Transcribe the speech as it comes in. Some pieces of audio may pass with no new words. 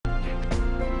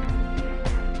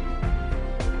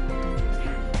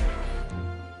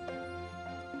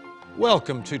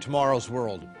Welcome to Tomorrow's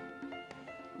World.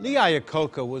 Lee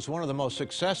Iacocca was one of the most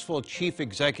successful chief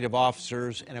executive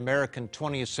officers in American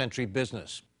 20th century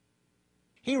business.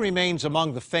 He remains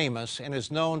among the famous and is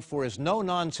known for his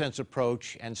no-nonsense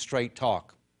approach and straight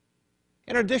talk.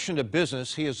 In addition to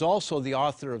business, he is also the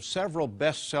author of several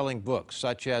best-selling books,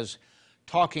 such as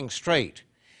Talking Straight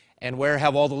and Where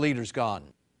Have All the Leaders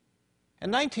Gone?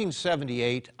 In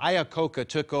 1978, Iacocca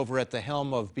took over at the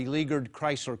helm of beleaguered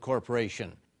Chrysler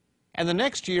Corporation. And the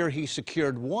next year, he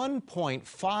secured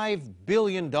 $1.5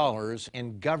 billion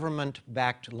in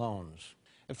government-backed loans,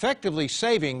 effectively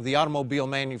saving the automobile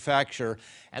manufacturer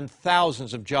and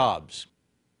thousands of jobs.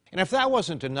 And if that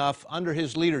wasn't enough, under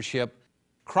his leadership,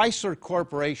 Chrysler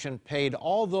Corporation paid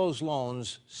all those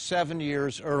loans 7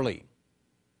 years early.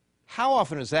 How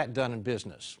often is that done in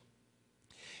business?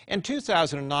 In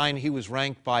 2009, he was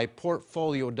ranked by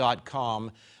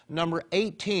Portfolio.com number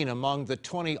 18 among the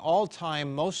 20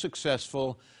 all-time most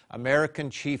successful American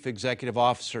chief executive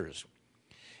officers.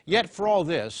 Yet for all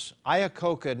this,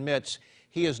 Iacocca admits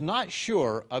he is not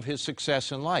sure of his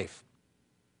success in life.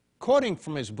 Quoting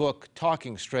from his book,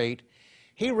 Talking Straight,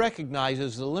 he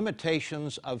recognizes the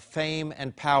limitations of fame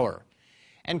and power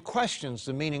and questions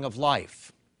the meaning of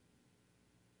life.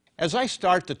 As I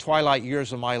start the twilight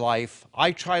years of my life,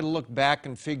 I try to look back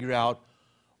and figure out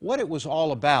what it was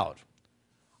all about.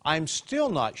 I'm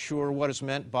still not sure what is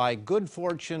meant by good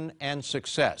fortune and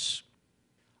success.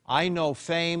 I know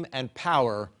fame and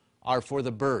power are for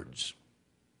the birds.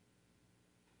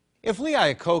 If Lee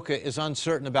Iacocca is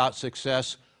uncertain about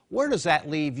success, where does that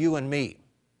leave you and me?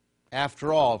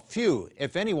 After all, few,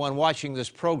 if anyone watching this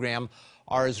program,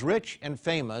 are as rich and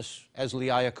famous as Lee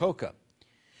Iacocca.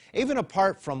 Even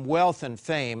apart from wealth and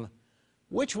fame,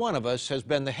 which one of us has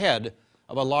been the head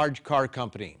of a large car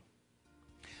company?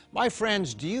 My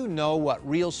friends, do you know what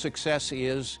real success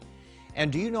is?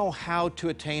 And do you know how to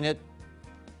attain it?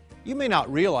 You may not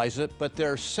realize it, but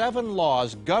there are 7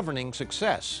 laws governing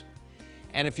success.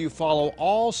 And if you follow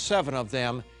all 7 of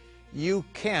them, you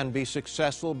can be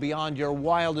successful beyond your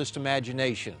wildest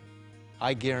imagination.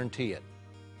 I guarantee it.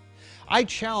 I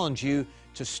challenge you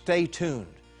to stay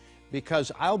tuned, because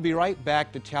I'll be right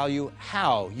back to tell you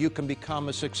how you can become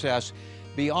a success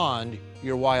beyond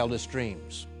your wildest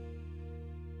dreams.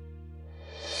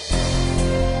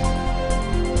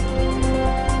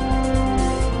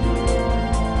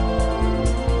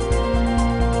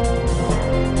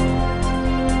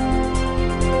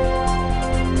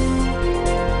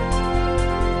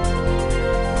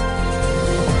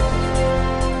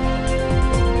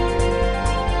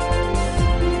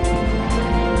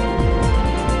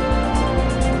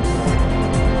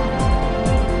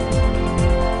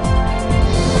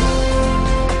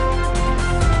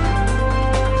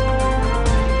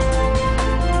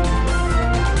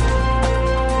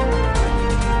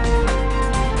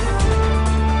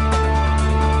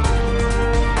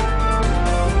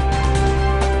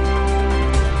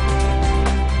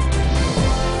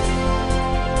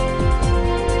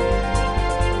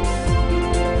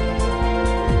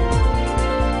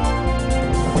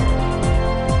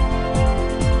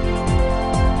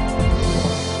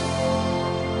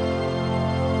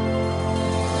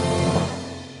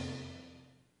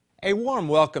 A warm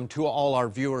welcome to all our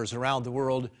viewers around the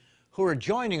world who are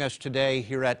joining us today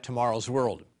here at Tomorrow's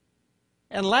World.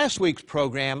 In last week's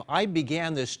program, I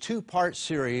began this 2-part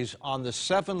series on the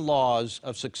 7 laws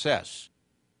of success.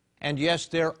 And yes,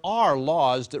 there are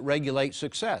laws that regulate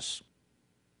success.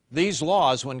 These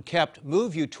laws, when kept,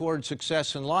 move you toward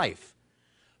success in life.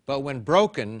 But when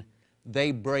broken,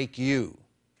 they break you.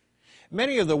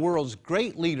 Many of the world's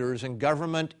great leaders in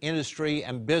government, industry,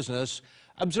 and business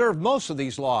observe most of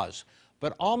these laws,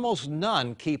 but almost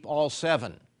none keep all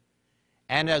 7.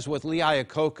 And as with Lee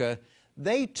Iacocca,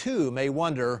 they too may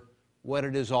wonder what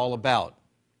it is all about.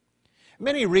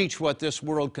 Many reach what this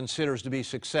world considers to be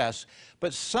success,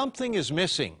 but something is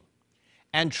missing,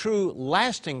 and true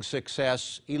lasting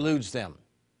success eludes them.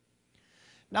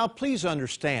 Now please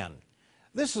understand,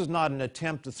 this is not an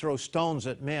attempt to throw stones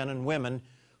at men and women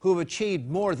who have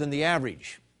achieved more than the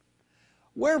average.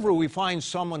 Wherever we find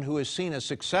someone who is seen as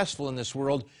successful in this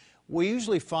world, we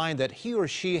usually find that he or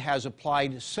she has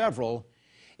applied several,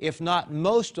 if not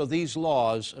most, of these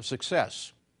laws of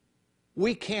success.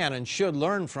 We can and should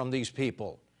learn from these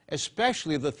people,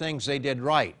 especially the things they did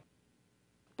right.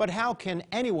 But how can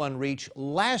anyone reach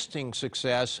lasting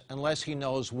success unless he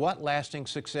knows what lasting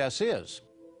success is?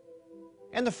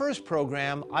 In the first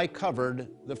program, I covered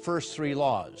the first 3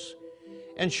 laws.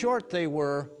 In short, they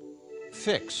were: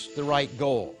 fix the right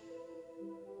goal,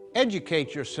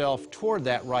 educate yourself toward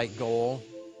that right goal,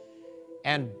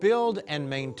 and build and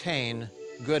maintain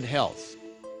good health.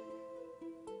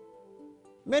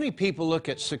 Many people look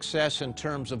at success in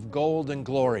terms of gold and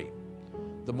glory.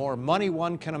 The more money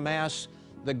one can amass,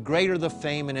 the greater the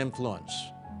fame and influence.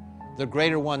 The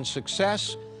greater one's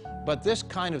success, but this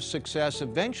kind of success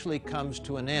eventually comes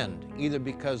to an end, either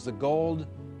because the gold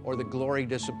or the glory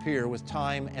disappear with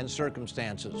time and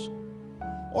circumstances,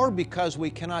 or because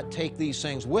we cannot take these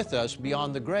things with us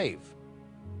beyond the grave.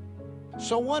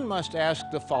 So one must ask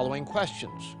the following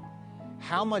questions.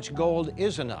 How much gold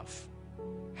is enough?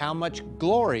 How much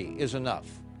glory is enough?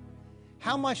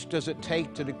 How much does it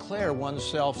take to declare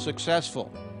oneself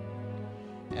successful?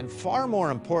 And far more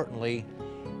importantly,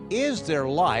 is there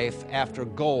life after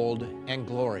gold and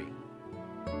glory?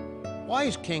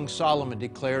 Wise King Solomon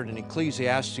declared in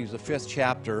Ecclesiastes, the 5th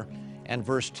chapter and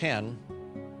verse 10,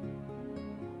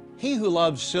 "He who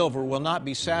loves silver will not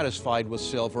be satisfied with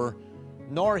silver,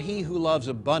 nor he who loves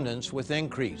abundance with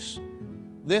increase.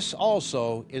 This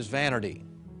also is vanity."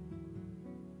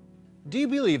 Do you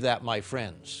believe that, my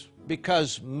friends?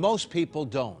 Because most people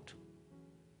don't.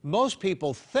 Most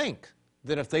people think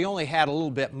that if they only had a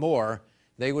little bit more,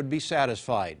 they would be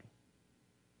satisfied.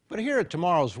 But here at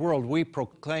Tomorrow's World, we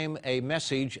proclaim a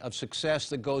message of success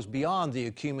that goes beyond the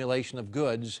accumulation of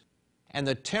goods and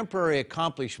the temporary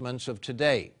accomplishments of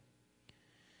today.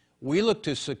 We look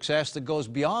to success that goes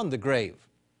beyond the grave.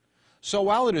 So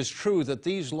while it is true that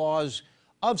these laws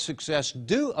of success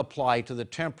do apply to the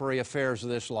temporary affairs of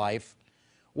this life,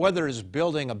 whether it's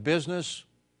building a business,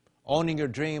 owning your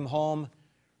dream home,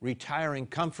 retiring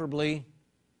comfortably,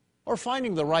 or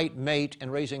finding the right mate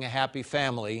and raising a happy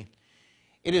family,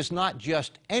 it is not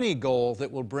just any goal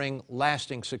that will bring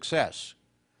lasting success.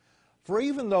 For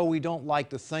even though we don't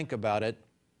like to think about it,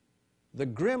 the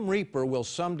grim reaper will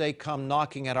someday come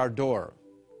knocking at our door.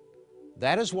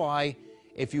 That is why,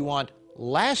 if you want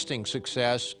lasting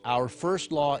success, our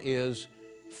first law is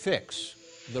fix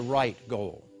the right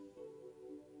goal.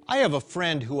 I have a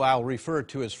friend who I'll refer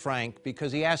to as Frank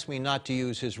because he asked me not to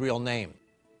use his real name.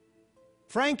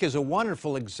 Frank is a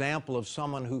wonderful example of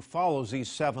someone who follows these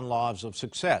 7 laws of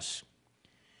success.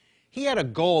 He had a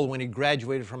goal when he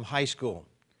graduated from high school.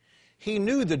 He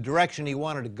knew the direction he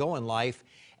wanted to go in life,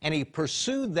 and he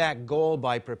pursued that goal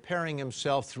by preparing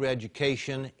himself through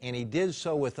education, and he did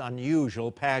so with unusual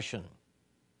passion.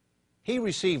 He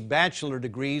received bachelor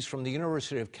degrees from the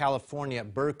University of California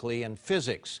at Berkeley in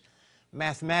physics,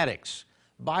 mathematics,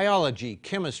 biology,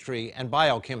 chemistry, and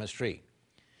biochemistry.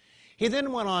 He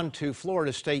then went on to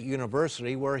Florida State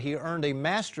University, where he earned a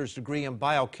master's degree in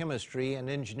biochemistry and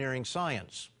engineering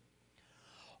science.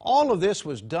 All of this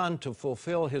was done to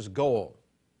fulfill his goal.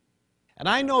 And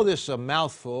I know this is a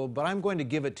mouthful, but I'm going to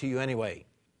give it to you anyway,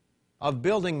 of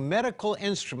building medical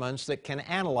instruments that can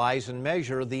analyze and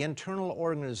measure the internal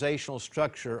organizational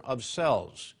structure of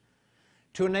cells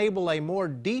to enable a more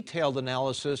detailed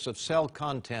analysis of cell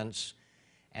contents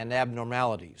and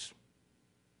abnormalities.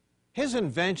 His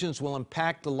inventions will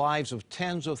impact the lives of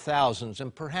tens of thousands,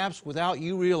 and perhaps without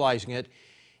you realizing it,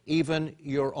 even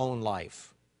your own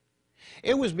life.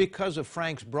 It was because of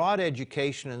Frank's broad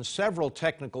education in several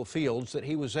technical fields that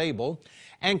he was able,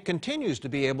 and continues to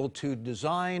be able, to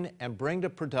design and bring to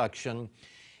production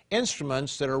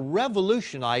instruments that are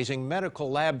revolutionizing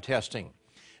medical lab testing,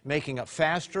 making it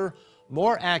faster,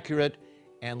 more accurate,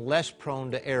 and less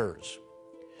prone to errors.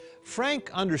 Frank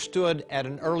understood at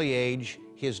an early age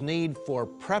his need for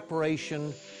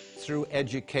preparation through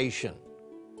education.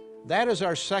 That is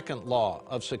our second law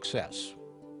of success.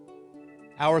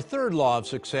 Our third law of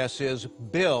success is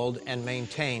build and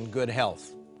maintain good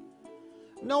health.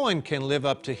 No one can live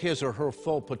up to his or her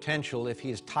full potential if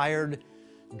he is tired,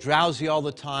 drowsy all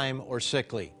the time, or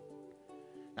sickly.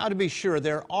 Now, to be sure,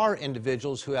 there are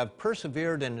individuals who have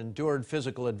persevered and endured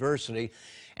physical adversity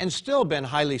and still been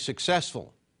highly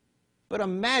successful. But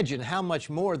imagine how much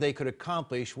more they could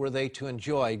accomplish were they to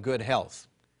enjoy good health.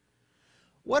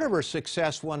 Whatever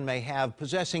success one may have,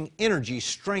 possessing energy,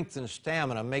 strength, and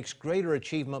stamina makes greater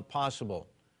achievement possible.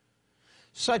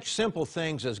 Such simple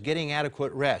things as getting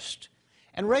adequate rest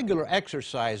and regular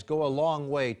exercise go a long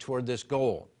way toward this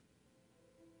goal.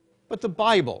 But the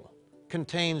Bible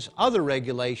contains other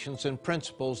regulations and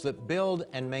principles that build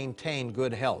and maintain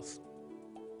good health.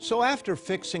 So after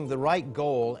fixing the right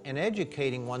goal and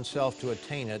educating oneself to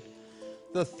attain it,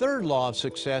 the third law of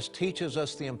success teaches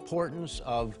us the importance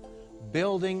of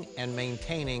building and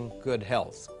maintaining good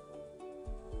health.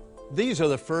 These are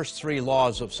the first 3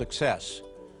 laws of success,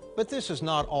 but this is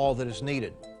not all that is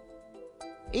needed.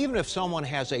 Even if someone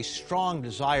has a strong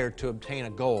desire to obtain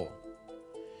a goal,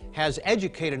 has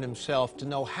educated himself to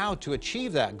know how to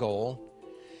achieve that goal,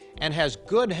 and has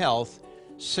good health,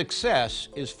 success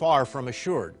is far from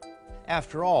assured.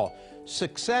 After all,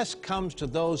 success comes to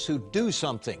those who do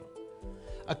something.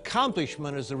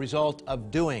 Accomplishment is the result of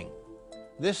doing.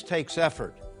 This takes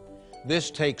effort.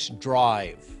 This takes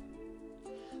drive.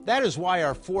 That is why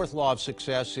our fourth law of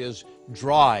success is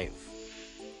drive.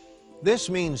 This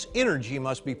means energy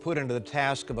must be put into the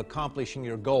task of accomplishing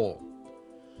your goal.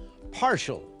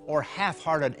 Partial or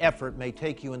half-hearted effort may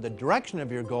take you in the direction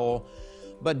of your goal,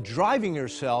 but driving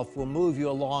yourself will move you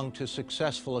along to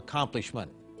successful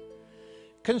accomplishment.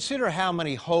 Consider how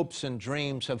many hopes and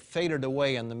dreams have faded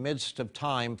away in the midst of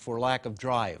time for lack of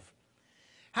drive.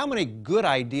 How many good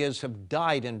ideas have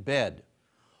died in bed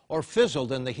or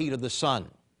fizzled in the heat of the sun.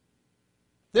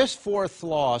 This fourth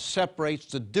law separates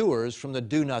the doers from the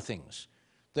do-nothings,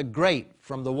 the great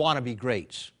from the wannabe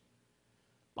greats.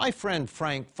 My friend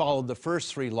Frank followed the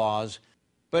first three laws,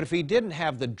 but if he didn't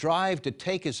have the drive to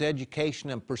take his education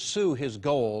and pursue his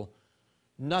goal,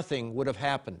 nothing would have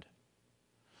happened.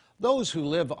 Those who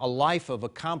live a life of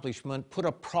accomplishment put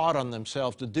a prod on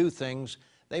themselves to do things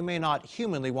they may not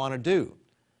humanly want to do.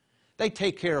 They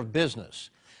take care of business.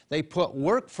 They put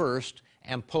work first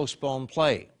and postpone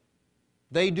play.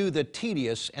 They do the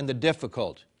tedious and the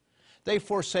difficult. They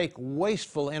forsake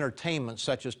wasteful entertainment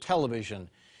such as television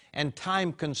and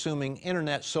time-consuming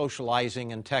internet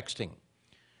socializing and texting.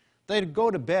 They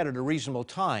go to bed at a reasonable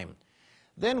time.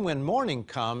 Then when morning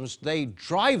comes, they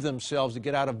drive themselves to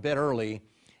get out of bed early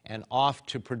and off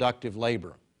to productive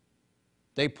labor.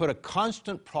 They put a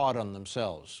constant prod on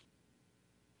themselves.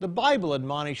 The Bible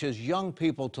admonishes young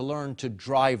people to learn to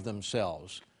drive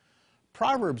themselves.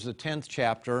 Proverbs, the 10th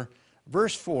chapter,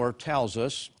 verse 4 tells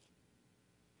us,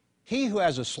 "He who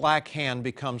has a slack hand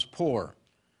becomes poor,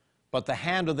 but the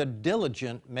hand of the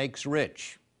diligent makes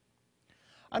rich."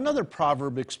 Another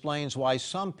proverb explains why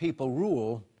some people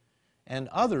rule and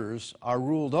others are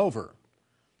ruled over.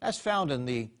 That's found in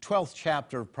the 12th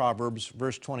chapter of Proverbs,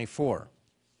 verse 24.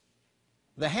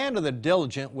 "The hand of the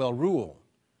diligent will rule,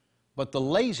 but the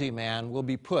lazy man will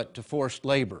be put to forced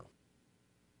labor."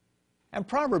 And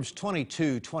Proverbs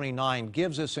 22:29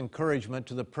 gives us encouragement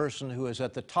to the person who is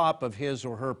at the top of his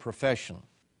or her profession.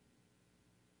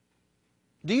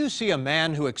 Do you see a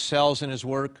man who excels in his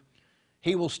work?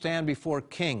 He will stand before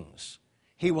kings.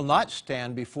 He will not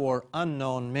stand before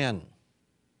unknown men.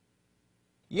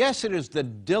 Yes, it is the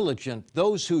diligent,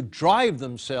 those who drive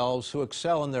themselves, who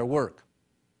excel in their work.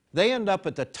 They end up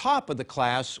at the top of the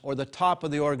class or the top of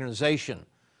the organization,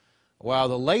 while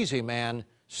the lazy man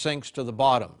sinks to the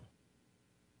bottom.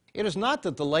 It is not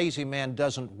that the lazy man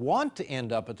doesn't want to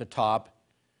end up at the top.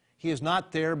 He is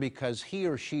not there because he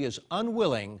or she is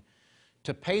unwilling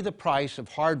to pay the price of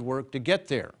hard work to get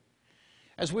there.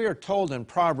 As we are told in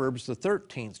Proverbs, the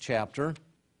 13th chapter,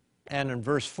 and in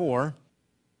verse 4,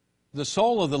 "The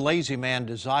soul of the lazy man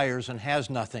desires and has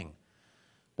nothing,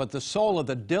 but the soul of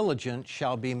the diligent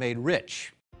shall be made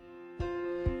rich."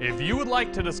 If you would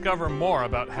like to discover more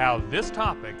about how this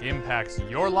topic impacts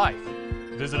your life,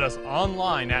 visit us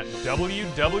online at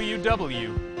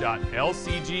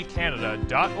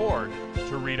www.lcgcanada.org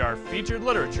to read our featured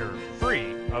literature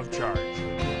free of charge.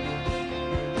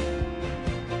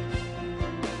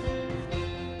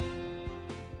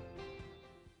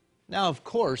 Now, of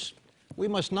course, we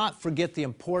must not forget the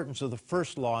importance of the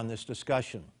first law in this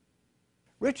discussion.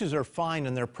 Riches are fine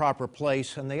in their proper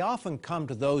place, and they often come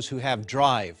to those who have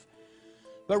drive.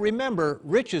 But remember,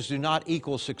 riches do not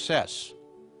equal success.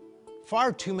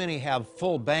 Far too many have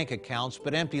full bank accounts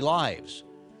but empty lives.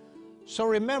 So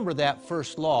remember that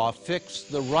first law, fix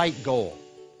the right goal.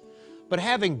 But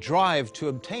having drive to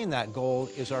obtain that goal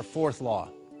is our fourth law.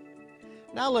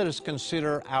 Now let us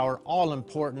consider our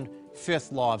all-important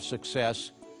fifth law of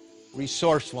success,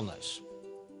 resourcefulness.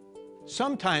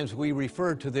 Sometimes we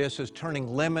refer to this as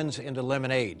turning lemons into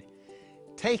lemonade,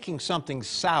 taking something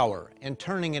sour and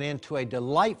turning it into a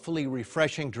delightfully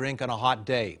refreshing drink on a hot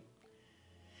day.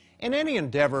 In any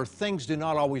endeavor, things do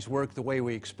not always work the way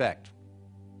we expect.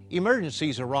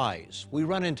 Emergencies arise, we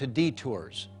run into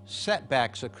detours,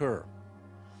 setbacks occur.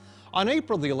 On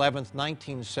April the 11th,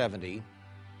 1970,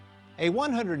 a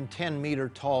 110-meter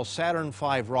tall Saturn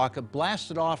V rocket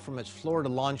blasted off from its Florida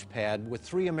launch pad with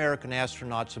 3 American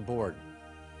astronauts aboard.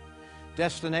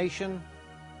 Destination?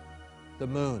 The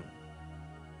moon.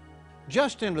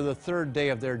 Just into the third day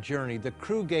of their journey, the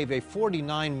crew gave a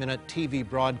 49-minute TV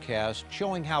broadcast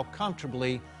showing how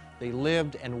comfortably they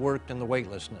lived and worked in the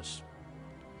weightlessness.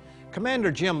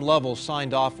 Commander Jim Lovell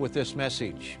signed off with this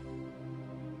message.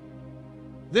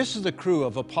 "This is the crew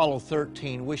of Apollo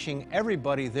 13 wishing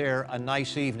everybody there a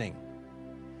nice evening.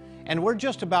 And we're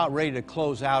just about ready to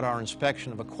close out our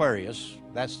inspection of Aquarius,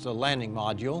 that's the landing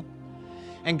module,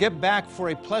 and get back for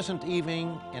a pleasant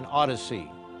evening in Odyssey,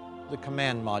 the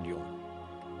command module.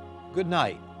 Good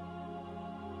night.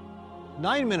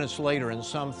 9 minutes later, and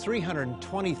some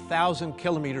 320,000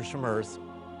 kilometers from Earth,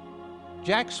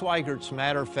 Jack Sweigert's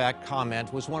matter-of-fact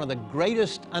comment was one of the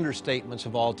greatest understatements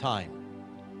of all time.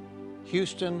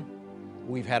 Houston,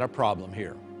 we've had a problem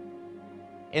here.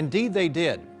 Indeed, they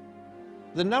did.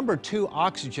 The number 2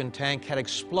 oxygen tank had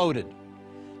exploded,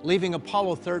 leaving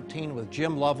Apollo 13 with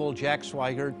Jim Lovell, Jack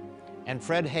Swigert, and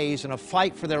Fred Haise in a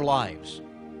fight for their lives.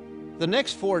 The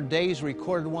next 4 days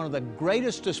recorded one of the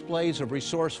greatest displays of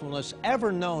resourcefulness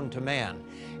ever known to man,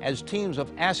 as teams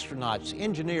of astronauts,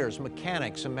 engineers,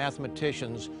 mechanics, and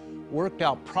mathematicians worked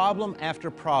out problem after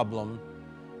problem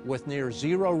with near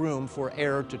zero room for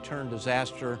error to turn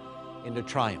disaster into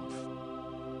triumph.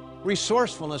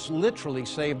 Resourcefulness literally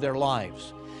saved their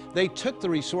lives. They took the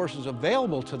resources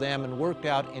available to them and worked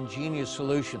out ingenious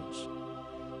solutions.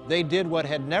 They did what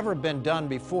had never been done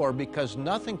before because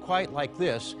nothing quite like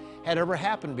this had ever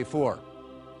happened before.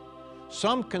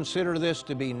 Some consider this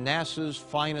to be NASA's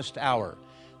finest hour,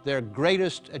 their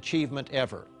greatest achievement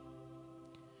ever.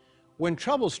 When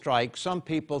trouble strikes, some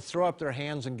people throw up their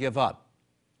hands and give up.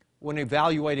 When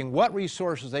evaluating what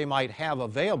resources they might have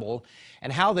available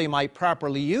and how they might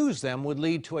properly use them would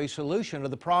lead to a solution to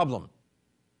the problem.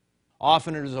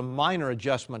 Often it is a minor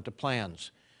adjustment to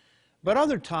plans. But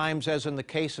other times, as in the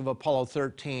case of Apollo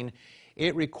 13,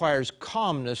 it requires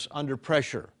calmness under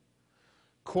pressure,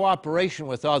 cooperation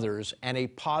with others, and a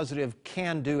positive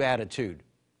can-do attitude.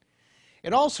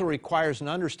 It also requires an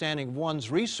understanding of one's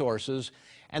resources,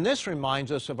 and this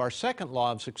reminds us of our second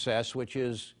law of success, which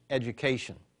is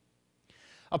education.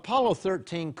 Apollo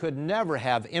 13 could never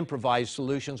have improvised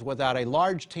solutions without a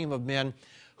large team of men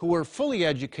who were fully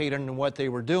educated in what they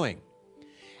were doing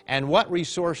and what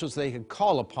resources they could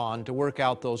call upon to work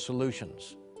out those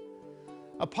solutions.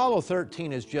 Apollo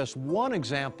 13 is just one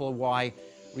example of why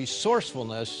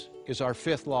resourcefulness is our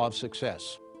fifth law of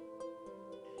success.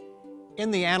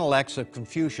 In the Analects of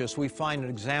Confucius, we find an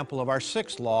example of our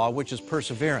sixth law, which is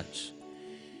perseverance.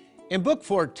 In Book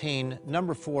 14,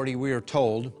 number 40, we are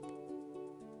told,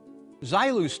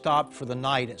 Xilu stopped for the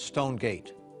night at Stone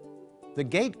Gate. The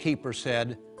gatekeeper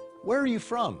said, "Where are you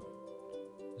from?"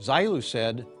 Xilu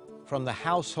said, "From the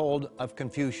household of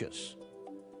Confucius."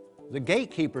 The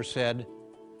gatekeeper said,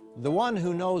 "The one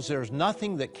who knows there's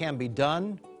nothing that can be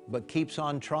done but keeps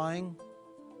on trying?"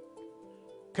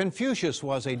 Confucius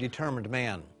was a determined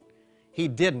man. He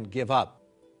didn't give up.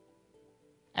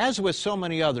 As with so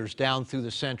many others down through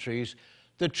the centuries,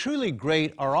 the truly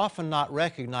great are often not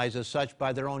recognized as such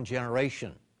by their own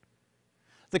generation.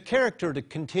 The character to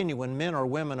continue when men or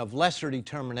women of lesser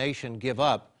determination give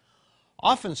up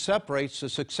often separates the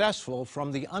successful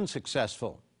from the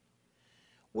unsuccessful.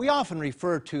 We often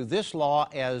refer to this law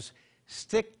as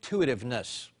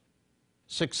stick-to-itiveness.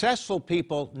 Successful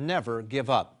people never give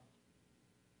up.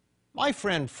 My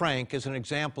friend Frank is an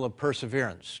example of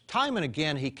perseverance. Time and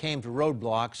again he came to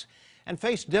roadblocks and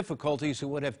faced difficulties that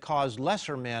would have caused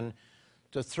lesser men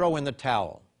to throw in the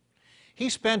towel. He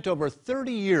spent over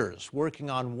 30 years working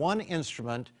on one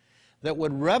instrument that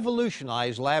would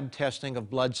revolutionize lab testing of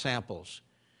blood samples.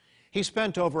 He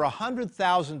spent over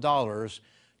 $100,000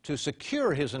 to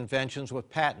secure his inventions with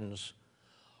patents,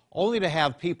 only to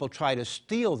have people try to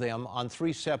steal them on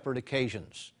 3 separate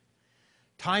occasions.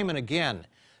 Time and again,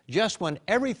 just when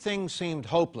everything seemed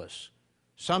hopeless,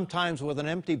 sometimes with an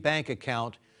empty bank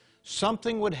account,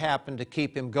 something would happen to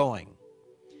keep him going.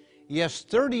 Yes,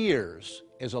 30 years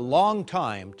is a long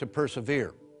time to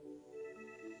persevere.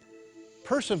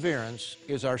 Perseverance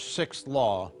is our sixth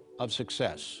law of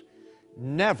success.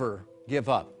 Never give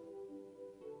up.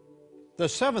 The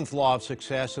seventh law of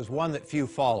success is one that few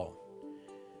follow.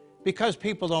 Because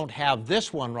people don't have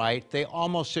this one right, they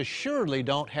almost assuredly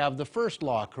don't have the first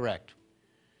law correct.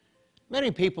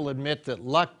 Many people admit that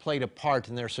luck played a part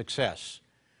in their success.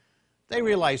 They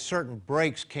realize certain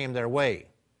breaks came their way,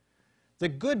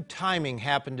 that good timing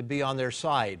happened to be on their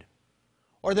side,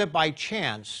 or that by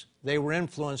chance they were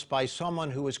influenced by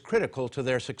someone who was critical to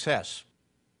their success.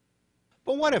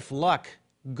 But what if luck,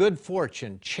 good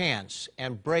fortune, chance,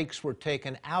 and breaks were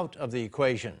taken out of the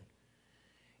equation?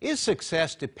 Is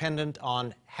success dependent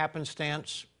on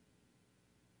happenstance?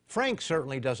 Frank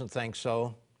certainly doesn't think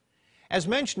so. As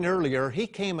mentioned earlier, he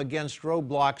came against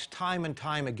roadblocks time and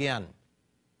time again.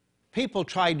 People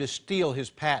tried to steal his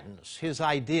patents, his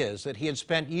ideas that he had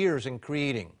spent years in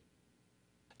creating.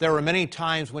 There were many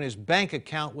times when his bank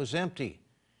account was empty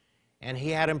and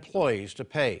he had employees to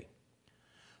pay.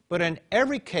 But in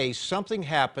every case, something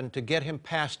happened to get him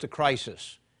past the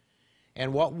crisis.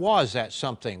 And what was that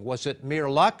something? Was it mere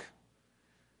luck?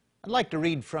 I'd like to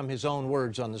read from his own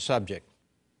words on the subject.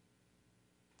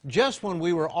 Just when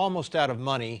we were almost out of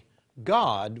money,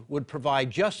 God would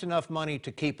provide just enough money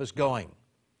to keep us going.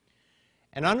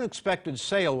 An unexpected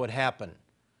sale would happen.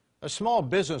 A small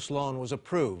business loan was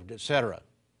approved, etc.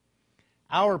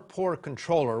 Our poor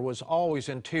controller was always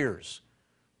in tears,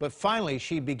 but finally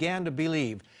she began to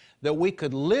believe that we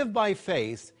could live by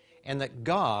faith and that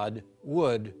God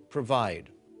would provide.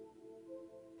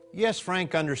 Yes,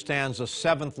 Frank understands the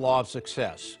seventh law of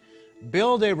success.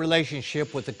 Build a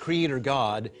relationship with the Creator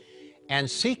God and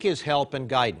seek His help and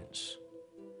guidance.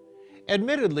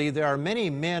 Admittedly, there are many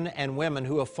men and women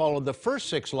who have followed the first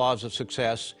 6 laws of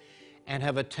success and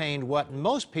have attained what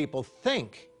most people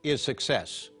think is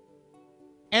success.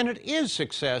 And it is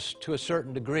success to a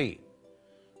certain degree,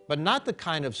 but not the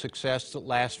kind of success that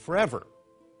lasts forever.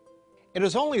 It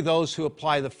is only those who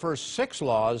apply the first 6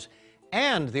 laws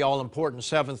and the all-important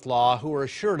 7th law who are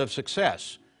assured of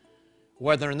success,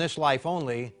 whether in this life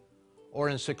only or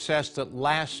in success that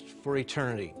lasts for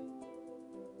eternity.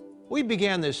 We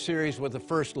began this series with the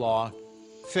first law,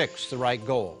 fix the right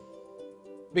goal.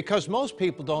 Because most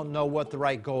people don't know what the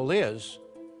right goal is,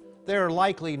 they are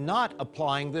likely not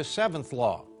applying this 7th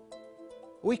law.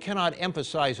 We cannot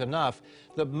emphasize enough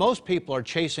that most people are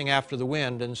chasing after the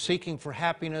wind and seeking for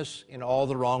happiness in all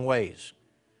the wrong ways.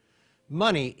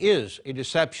 Money is a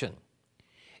deception.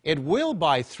 It will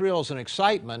buy thrills and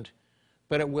excitement,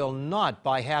 but it will not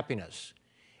buy happiness.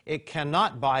 It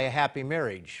cannot buy a happy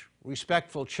marriage,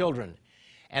 respectful children,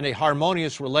 and a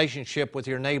harmonious relationship with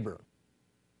your neighbor.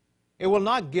 It will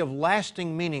not give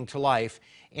lasting meaning to life,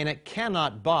 and it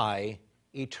cannot buy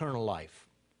eternal life.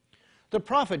 The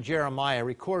prophet Jeremiah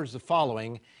records the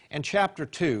following in chapter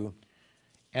 2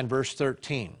 and verse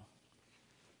 13.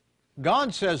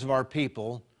 God says of our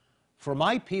people, "For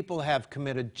my people have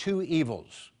committed 2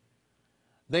 evils.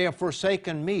 They have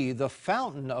forsaken me, the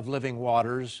fountain of living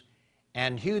waters,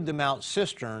 and hewed them out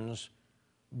cisterns,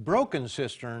 broken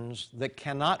cisterns that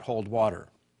cannot hold water."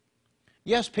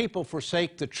 Yes, people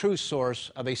forsake the true source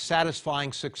of a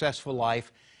satisfying, successful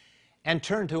life and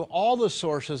turn to all the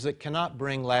sources that cannot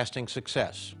bring lasting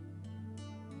success.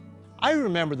 I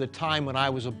remember the time when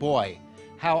I was a boy,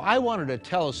 how I wanted a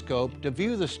telescope to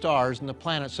view the stars and the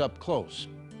planets up close.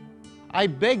 I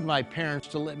begged my parents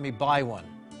to let me buy one,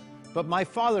 but my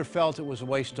father felt it was a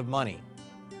waste of money.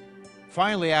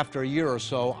 Finally, after a year or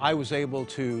so, I was able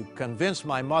to convince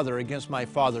my mother, against my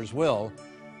father's will,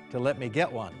 to let me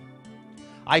get one.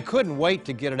 I couldn't wait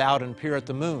to get it out and peer at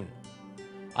the moon.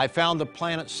 I found the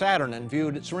planet Saturn and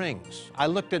viewed its rings. I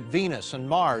looked at Venus and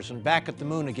Mars and back at the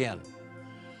moon again.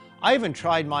 I even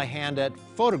tried my hand at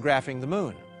photographing the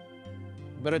moon,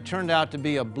 but it turned out to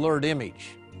be a blurred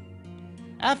image.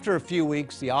 After a few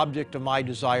weeks, the object of my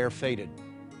desire faded.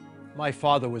 My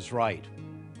father was right.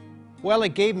 While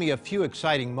it gave me a few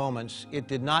exciting moments, it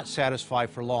did not satisfy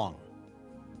for long.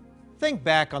 Think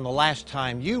back on the last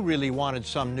time you really wanted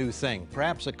some new thing,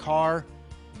 perhaps a car,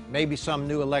 maybe some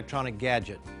new electronic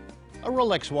gadget, a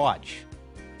Rolex watch,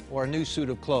 or a new suit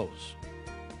of clothes.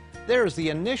 There is the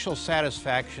initial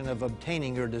satisfaction of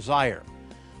obtaining your desire,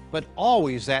 but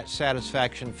always that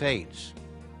satisfaction fades.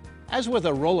 As with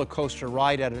a roller coaster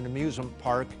ride at an amusement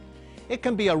park, it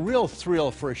can be a real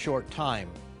thrill for a short time,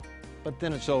 but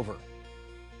then it's over.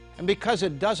 And because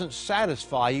it doesn't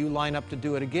satisfy, you line up to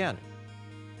do it again.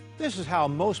 This is how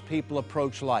most people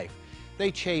approach life.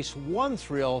 They chase one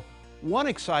thrill, one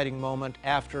exciting moment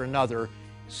after another,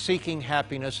 seeking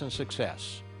happiness and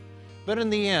success. But in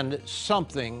the end,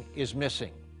 something is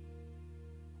missing.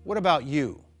 What about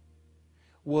you?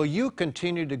 Will you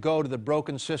continue to go to the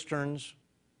broken cisterns,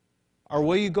 or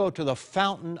will you go to the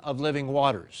fountain of living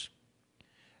waters?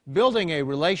 Building a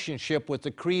relationship with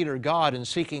the Creator God and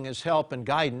seeking His help and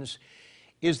guidance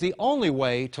is the only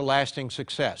way to lasting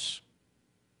success.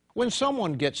 When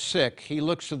someone gets sick, he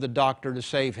looks to the doctor to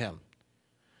save him.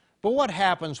 But what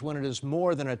happens when it is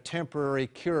more than a temporary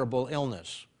curable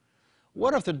illness?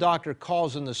 What if the doctor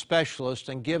calls in the specialist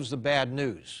and gives the bad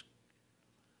news?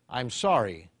 "I'm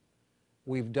sorry,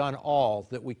 we've done all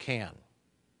that we can."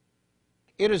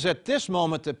 It is at this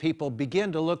moment that people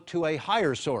begin to look to a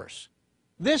higher source.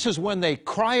 This is when they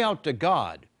cry out to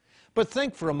God. But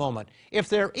think for a moment, if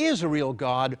there is a real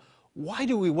God, why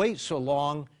do we wait so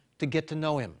long to get to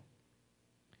know Him?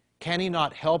 Can He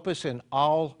not help us in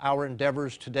all our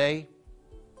endeavors today?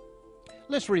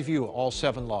 Let's review all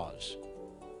 7 laws.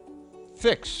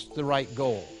 Fix the right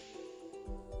goal.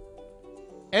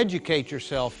 Educate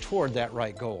yourself toward that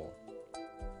right goal.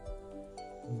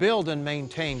 Build and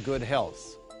maintain good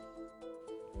health.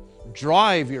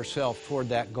 Drive yourself toward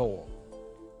that goal.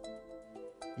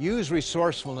 Use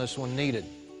resourcefulness when needed.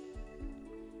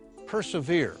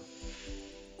 persevere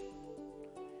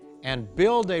and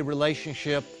build a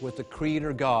relationship with the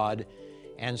Creator God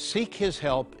and seek His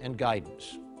help and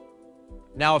guidance.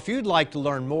 Now, if you'd like to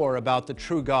learn more about the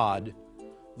true God,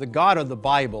 the God of the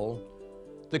Bible,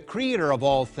 the Creator of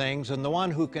all things, and the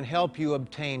one who can help you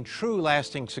obtain true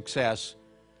lasting success,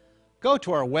 go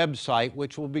to our website,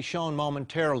 which will be shown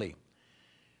momentarily.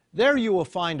 There you will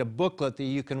find a booklet that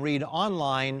you can read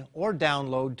online or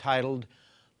download titled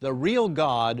The Real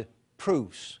God,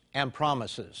 Proofs and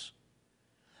Promises.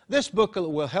 This booklet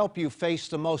will help you face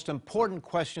the most important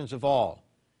questions of all.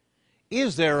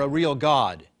 Is there a real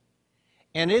God?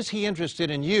 And is He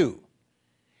interested in you?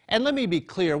 And let me be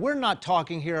clear, we're not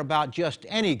talking here about just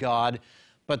any God,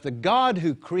 but the God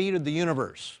who created the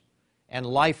universe and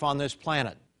life on this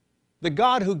planet. The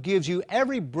God who gives you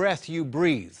every breath you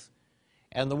breathe,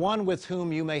 and the one with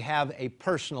whom you may have a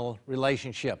personal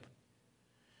relationship.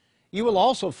 You will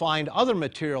also find other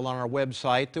material on our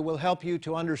website that will help you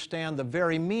to understand the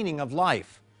very meaning of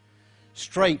life,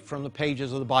 straight from the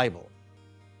pages of the Bible.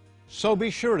 So be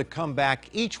sure to come back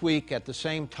each week at the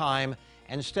same time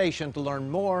and station to learn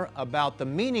more about the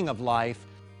meaning of life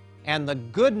and the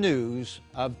good news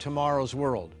of tomorrow's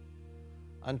world.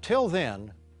 Until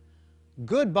then,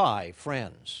 goodbye,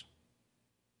 friends.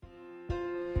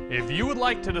 If you would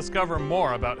like to discover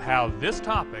more about how this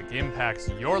topic impacts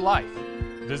your life,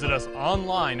 visit us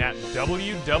online at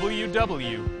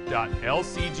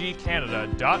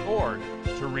www.lcgcanada.org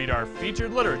to read our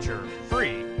featured literature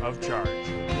free of charge.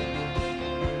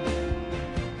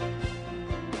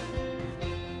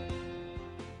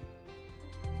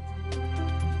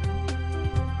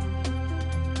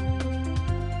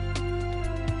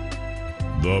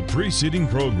 The preceding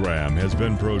program has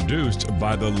been produced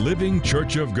by the Living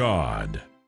Church of God.